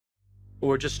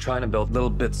We're just trying to build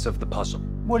little bits of the puzzle.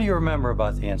 What do you remember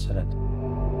about the incident?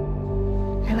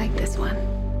 I like this one.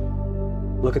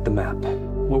 Look at the map.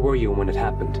 Where were you when it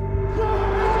happened?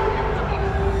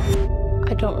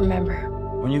 I don't remember.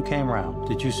 When you came around,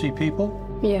 did you see people?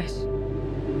 Yes.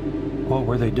 What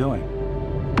were they doing?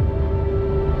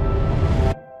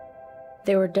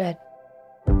 They were dead.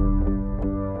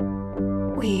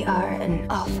 We are an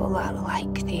awful lot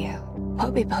alike, Theo.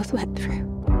 What we both went through.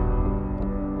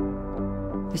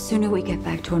 The sooner we get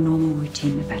back to a normal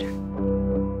routine, the better.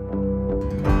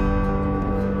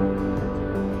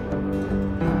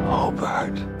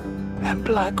 Hobart and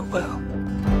Blackwell.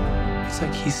 It's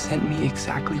like he sent me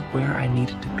exactly where I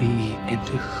needed to be and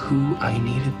to who I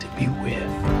needed to be with.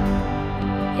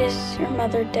 Is your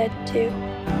mother dead too?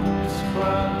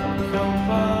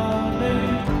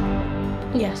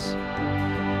 Yes.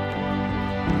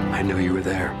 I know you were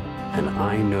there, and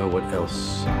I know what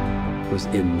else was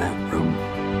in that room.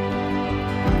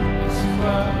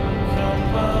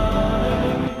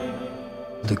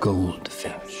 The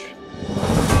Goldfinch.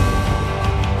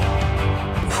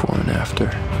 Before and after.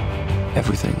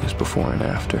 Everything is before and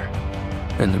after.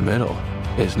 In the middle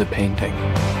is the painting.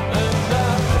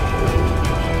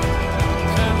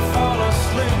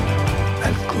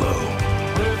 That glow.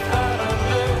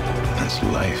 That's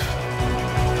life.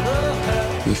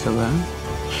 You feel that?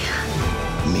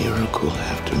 Miracle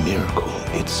after miracle,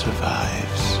 it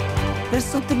survives. There's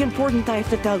something important I have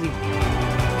to tell you.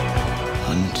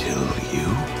 Until you,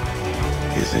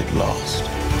 is it lost?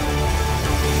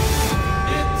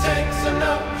 It takes an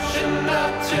option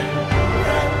not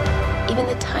to. Even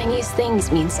the tiniest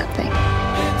things mean something.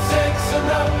 It takes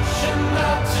an option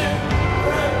not to.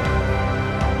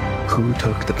 Who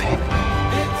took the painting?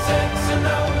 It takes an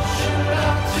option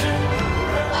not to.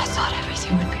 I thought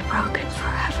everything would be broken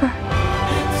forever.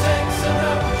 It takes an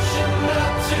option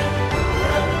not to.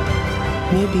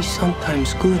 Maybe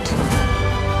sometimes good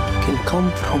can come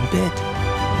from bed.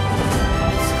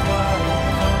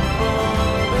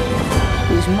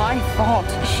 It was my fault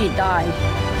she died.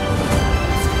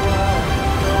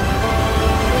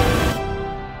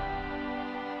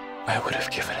 I would have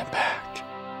given it back.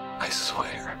 I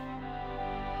swear.